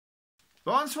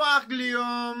Bonsoir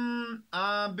Guillaume.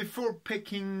 Before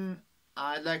picking,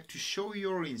 I'd like to show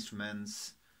your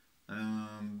instruments.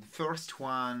 First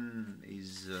one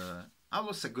is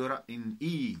Aulos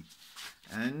Agora-in-E,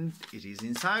 and it is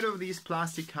inside of this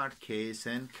plastic hard case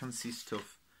and consists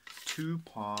of two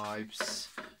pipes.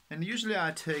 And usually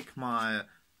I take my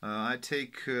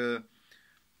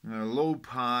low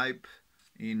pipe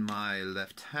in my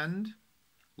left hand.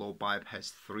 Low pipe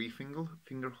has 3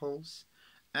 finger holes.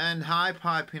 And high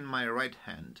pipe in my right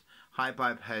hand. High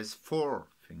pipe has 4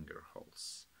 finger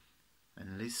holes.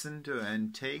 And listen to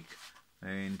and take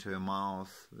into your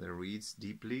mouth the reeds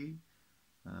deeply.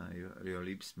 Your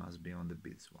lips must be on the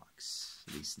beeswax.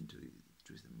 Listen to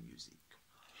the music.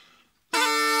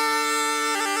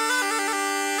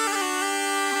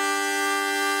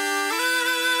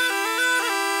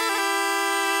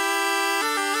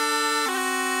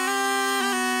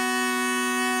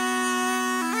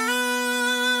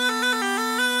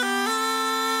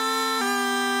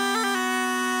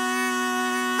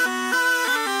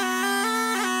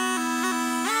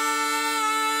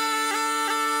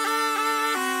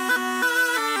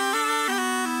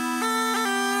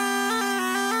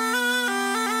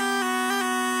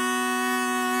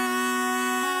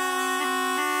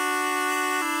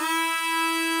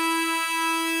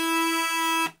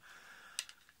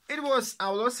 It was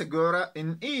Aulos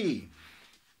Agora-in-E.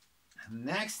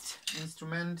 Next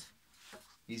instrument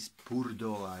is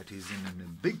Burdola. It is in a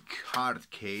big hard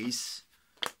case,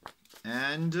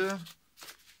 and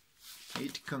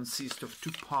it consists of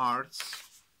 2 parts,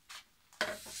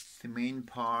 the main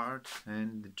part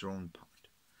and the drone part.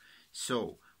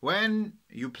 So when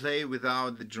you play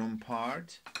without the drone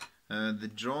part,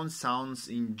 the drone sounds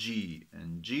in G,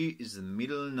 and G is the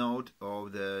middle note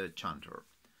of the chanter.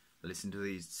 Listen to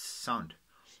this sound.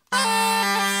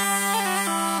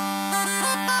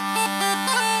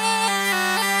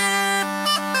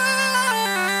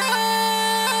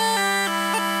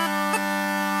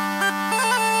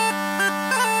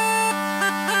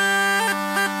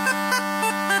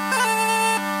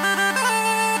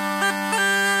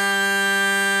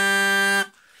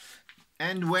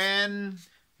 And when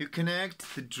you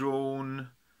connect the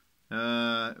drone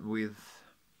with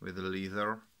the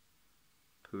leather,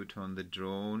 put on the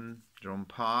drum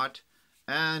part,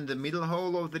 and the middle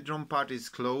hole of the drum part is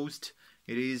closed,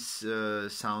 it is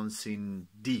sounds in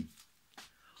D.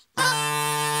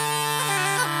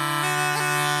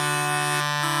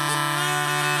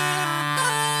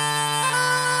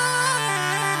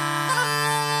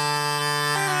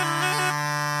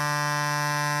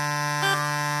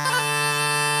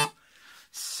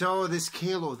 So the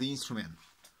scale of the instrument.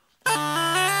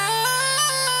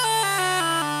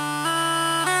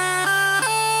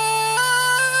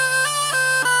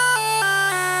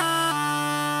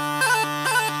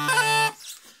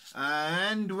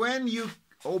 And when you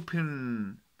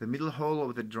open the middle hole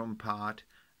of the drum part,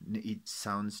 it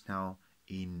sounds now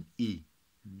in E.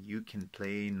 You can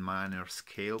play in minor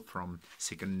scale from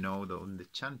 2nd note on the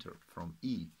chanter, from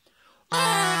E.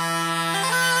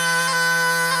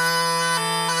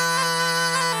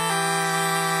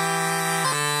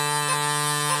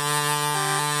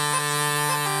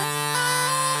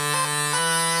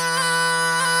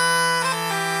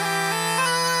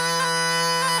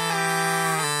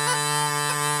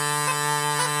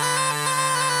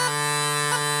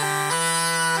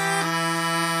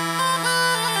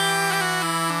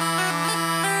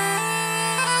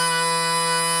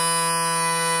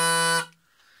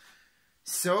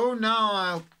 So now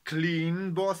I'll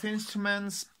clean both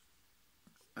instruments,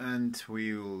 and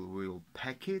we'll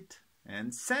pack it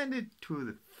and send it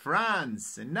to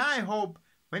France. And I hope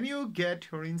when you get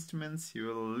your instruments, you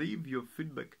will leave your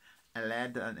feedback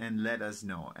and let us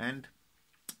know. And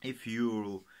if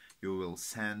you will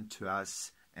send to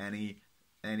us any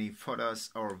photos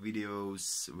or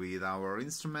videos with our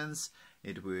instruments,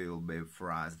 it will be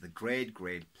for us the great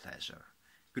pleasure.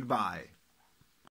 Goodbye.